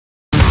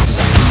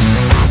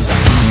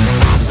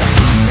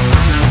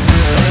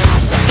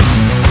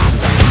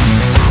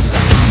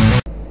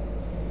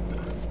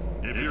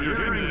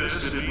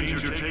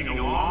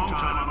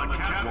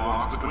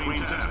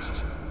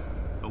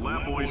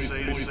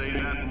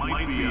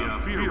might be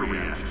a fear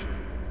reaction.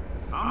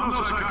 I'm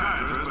no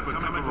psychiatrist, but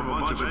coming from a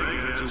bunch of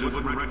eggheads who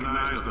wouldn't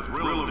recognize the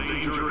thrill of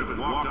danger if it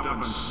walked up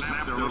and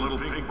snapped their little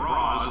pink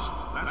bras,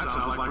 that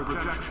sounds like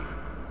projection.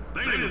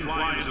 They didn't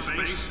fly into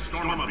space,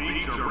 storm a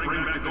beach, or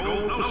bring back the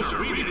gold. No, sir,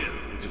 we did.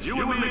 It's you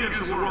and me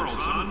against the world,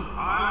 son.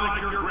 I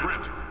like your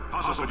grit.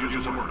 Hustle could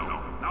use some work,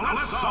 though. Now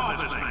let's solve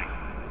this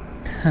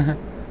thing.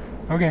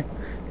 Okay,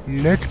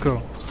 let's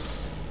go.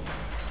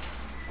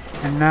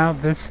 And now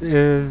this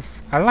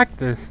is... I like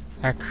this,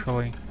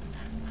 actually.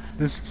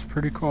 This is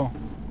pretty cool.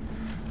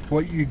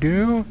 What you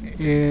do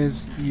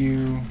is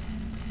you...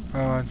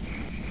 Oh,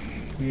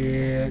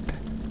 shit.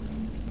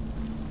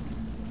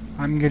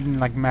 I'm getting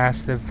like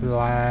massive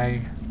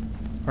lag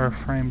or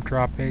frame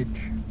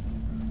droppage.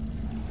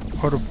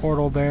 Put a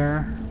portal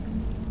there.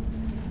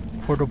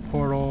 Put a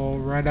portal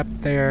right up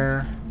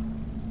there.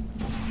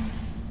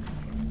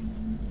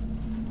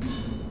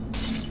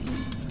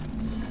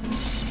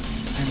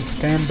 And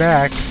stand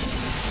back.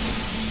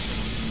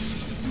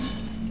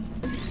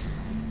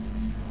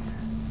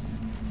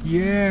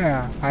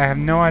 Yeah, I have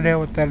no idea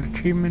what that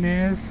achievement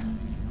is.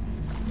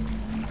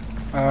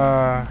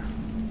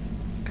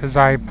 Cause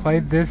I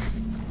played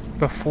this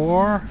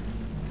before.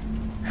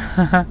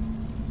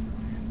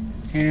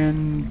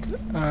 And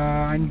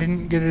I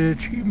didn't get an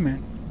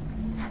achievement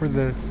for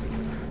this.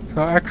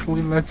 So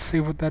actually, let's see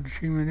what that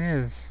achievement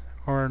is.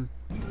 Or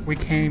we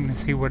can't even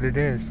see what it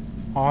is.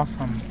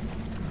 Awesome.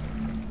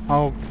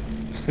 I'll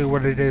see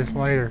what it is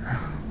later.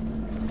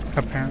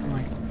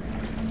 Apparently.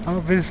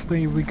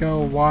 Obviously, we go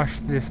wash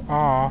this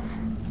off.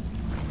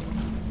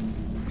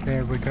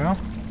 There we go.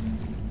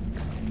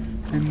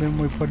 And then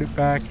we put it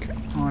back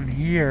on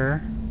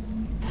here.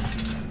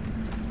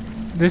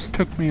 This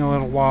took me a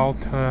little while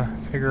to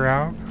figure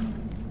out.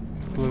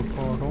 Blue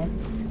portal.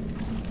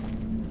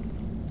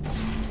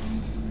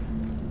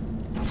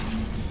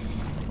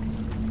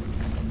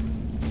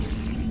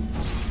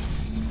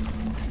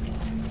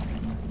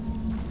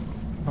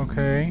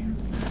 Okay.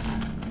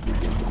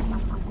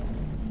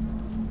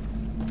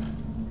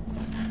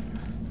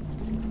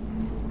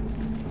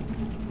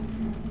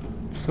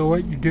 So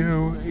what you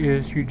do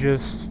is you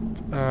just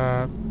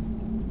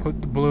put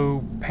the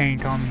blue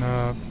paint on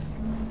the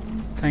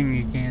thing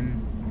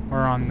again, or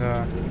on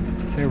the...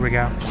 There we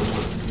go.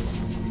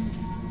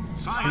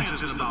 Science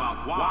isn't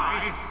about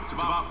why, it's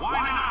about why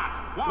not.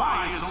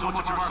 Why is so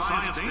much of our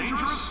science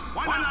dangerous?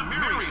 Why not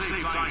marry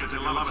safe science if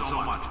you love it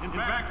so much? In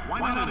fact, why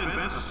not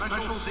invent a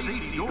special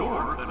safety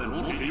door that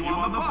won't hit you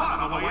on the butt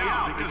on the way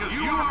out because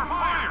you are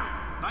fired?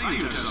 Now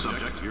you test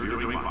subject, you're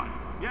doing fine.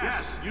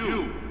 Yes,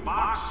 you,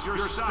 box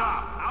your stuff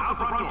out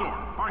the front door,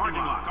 parking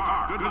lot,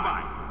 car,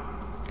 goodbye.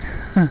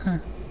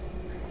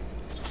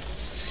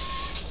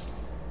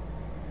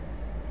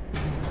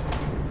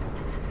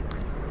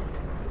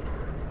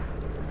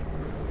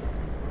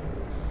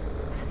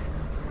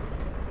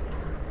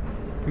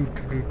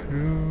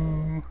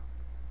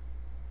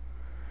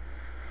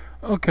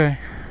 Okay.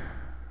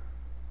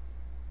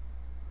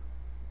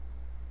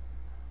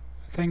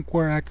 I think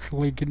we're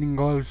actually getting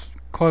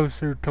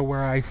closer to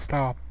where I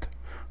stopped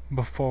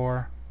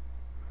before.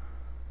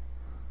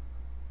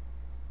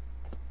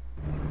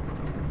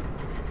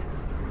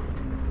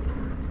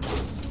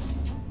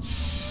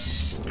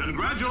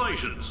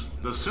 Congratulations!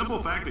 The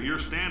simple fact that you're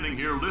standing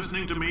here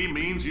listening to me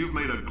means you've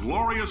made a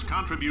glorious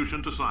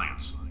contribution to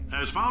science.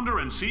 As founder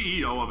and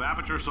CEO of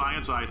Aperture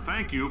Science, I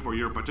thank you for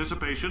your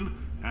participation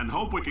and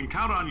hope we can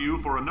count on you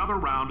for another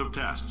round of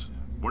tests.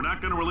 We're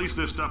not going to release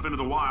this stuff into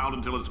the wild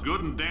until it's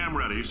good and damn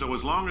ready, so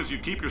as long as you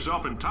keep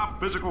yourself in top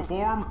physical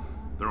form,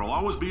 there'll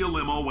always be a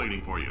limo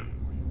waiting for you.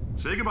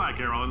 Say goodbye,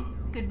 Carolyn.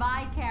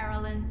 Goodbye,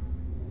 Carolyn.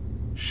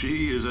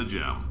 She is a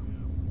gem.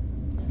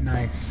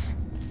 Nice.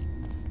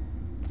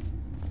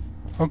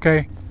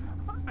 Okay.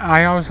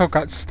 I also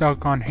got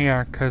stuck on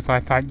here because I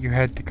thought you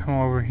had to come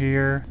over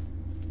here.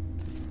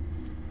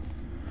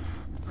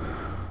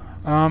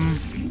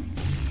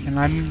 And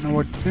I didn't know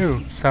what to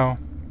do, so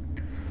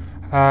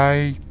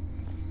I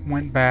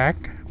went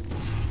back.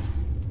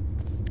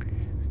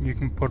 You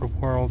can put a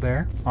portal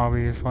there,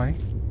 obviously.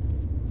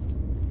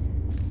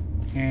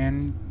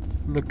 And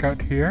look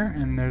out here,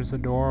 and there's a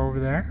door over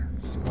there.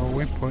 So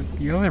we put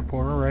the other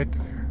portal right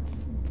there.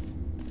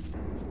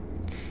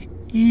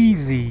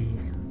 Easy.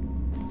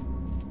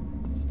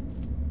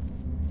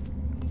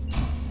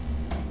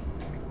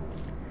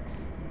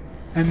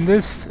 And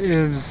this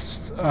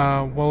is,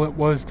 well, it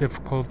was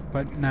difficult,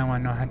 but now I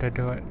know how to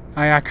do it.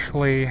 I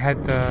actually had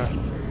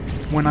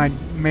when I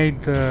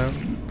made the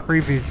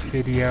previous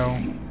video,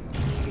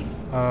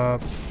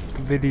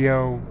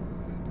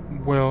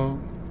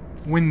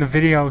 when the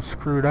video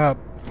screwed up,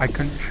 I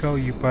couldn't show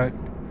you, but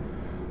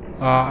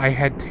I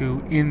had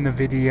to end the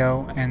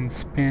video and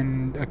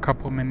spend a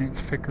couple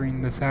minutes figuring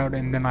this out,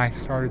 and then I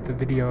started the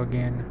video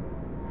again.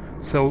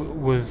 So it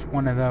was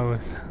one of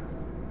those.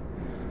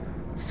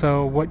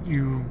 So what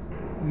you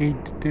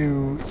need to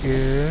do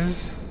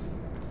is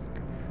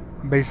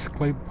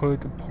basically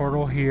put a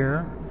portal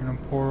here and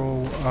a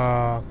portal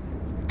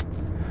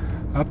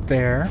up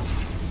there.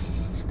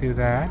 Let's do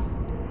that.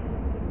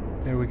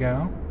 There we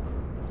go.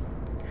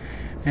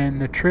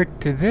 And the trick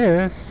to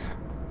this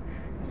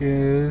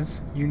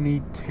is you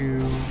need to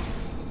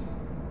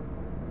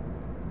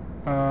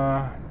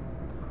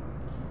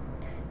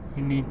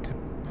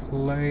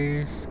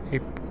place a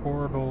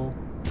portal.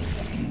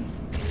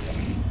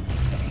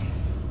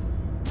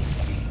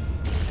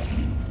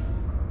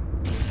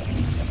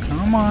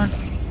 Come on.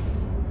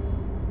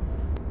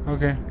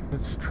 Okay,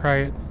 let's try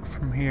it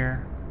from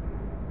here.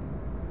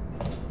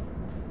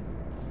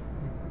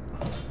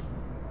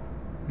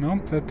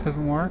 Nope, that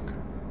doesn't work.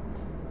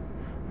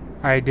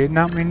 I did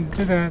not mean to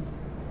do that.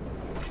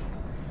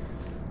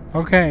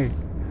 Okay,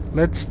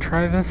 let's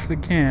try this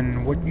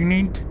again. What you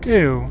need to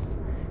do,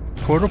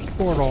 put a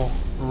portal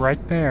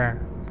right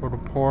there. Put a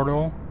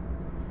portal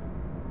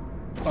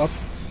up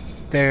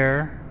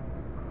there.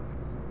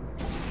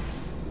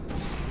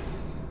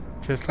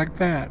 Just like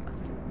that.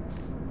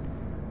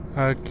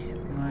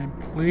 Can I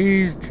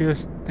please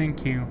just...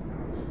 Thank you.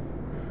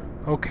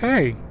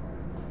 Okay.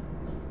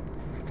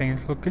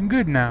 Everything's looking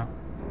good now.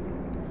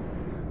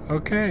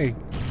 Okay.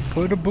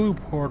 Put a blue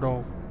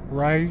portal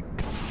right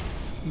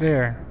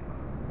there.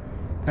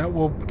 That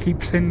will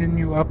keep sending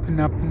you up and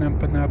up and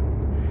up and up.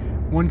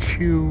 Once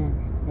you...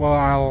 Well,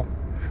 I'll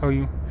show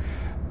you.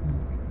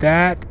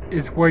 That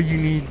is where you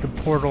need the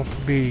portal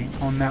to be.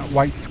 On that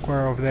white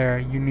square over there.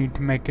 You need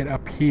to make it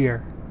up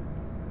here.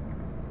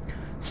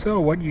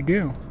 So what you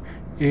do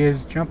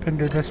is jump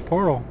into this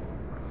portal.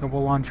 It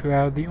will launch you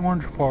out of the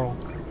orange portal.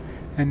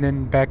 And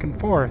then back and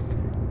forth.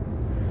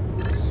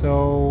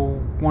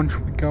 So once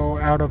we go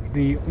out of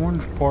the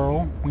orange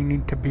portal, we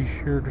need to be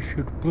sure to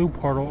shoot a blue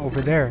portal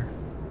over there.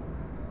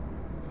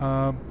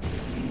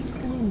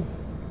 Blue.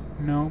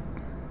 Nope.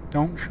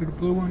 Don't shoot a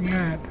blue one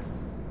yet.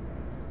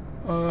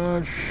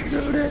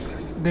 Shoot it.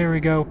 There we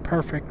go.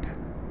 Perfect.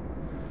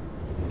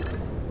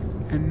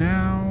 And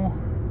now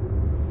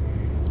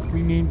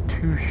we need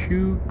to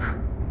shoot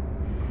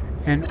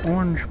an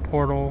orange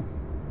portal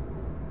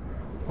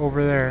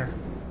over there.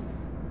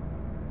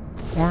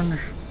 Orange.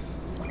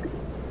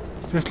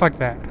 Just like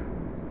that.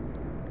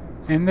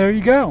 And there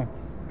you go.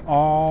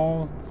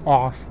 All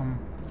awesome.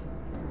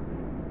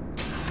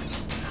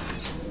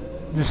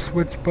 Just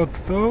switch both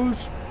of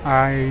those.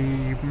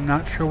 I'm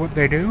not sure what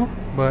they do,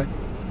 but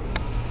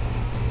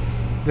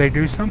they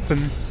do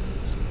something.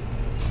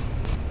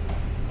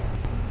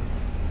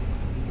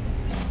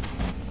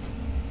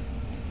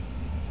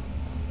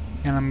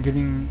 And I'm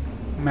getting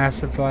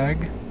massive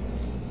lag.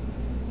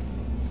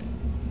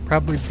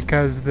 Probably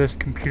because this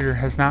computer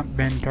has not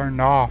been turned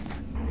off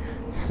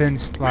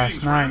since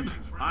last night. Friend.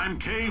 I'm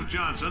Cave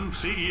Johnson,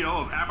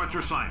 CEO of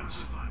Aperture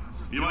Science.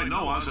 You might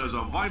know us as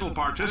a vital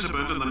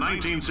participant in the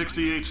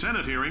 1968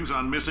 Senate hearings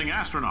on missing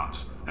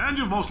astronauts. And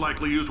you've most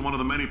likely used one of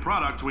the many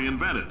products we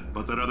invented,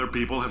 but that other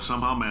people have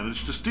somehow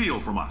managed to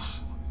steal from us.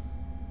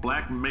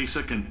 Black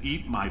Mesa can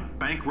eat my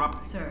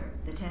bankrupt... Sir,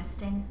 the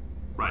testing?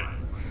 Right.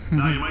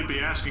 Now you might be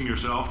asking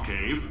yourself,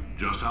 Cave,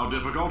 just how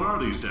difficult are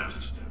these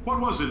tests? What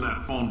was in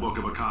that phone book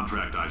of a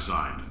contract I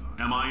signed?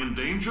 Am I in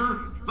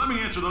danger? Let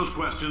me answer those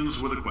questions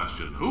with a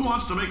question. Who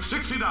wants to make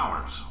 $60?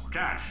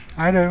 Cash.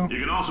 I do. You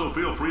can also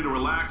feel free to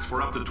relax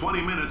for up to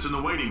 20 minutes in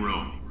the waiting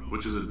room,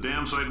 which is a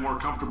damn sight more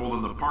comfortable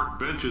than the park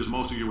benches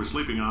most of you were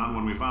sleeping on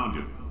when we found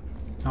you.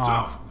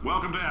 Awesome. So,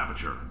 welcome to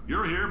Aperture.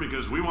 You're here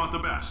because we want the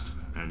best,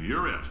 and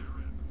you're it.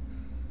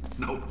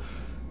 Nope.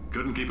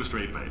 Couldn't keep a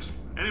straight face.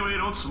 Anyway,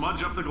 don't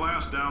smudge up the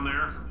glass down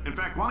there. In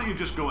fact, why don't you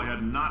just go ahead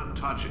and not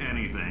touch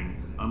anything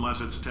unless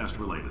it's test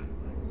related.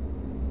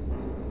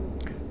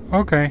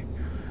 Okay.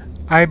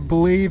 I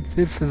believe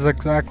this is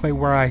exactly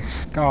where I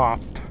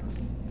stopped.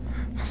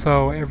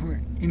 So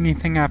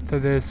anything after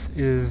this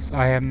is,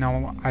 I have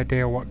no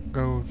idea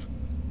what's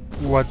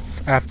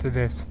after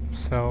this.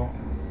 So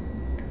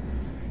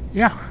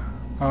yeah.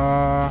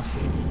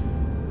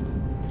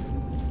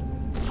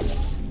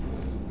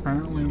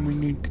 Apparently we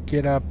need to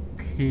get up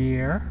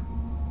here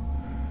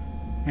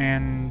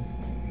and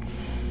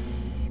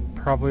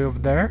probably over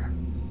there.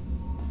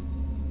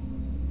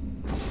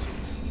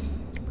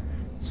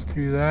 Let's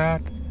do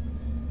that.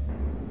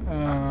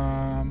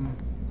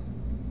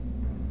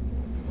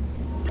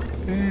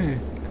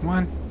 Come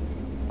on.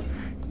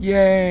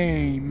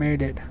 Yay!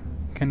 Made it.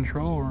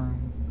 Control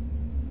room.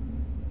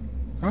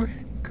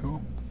 Okay,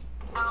 cool.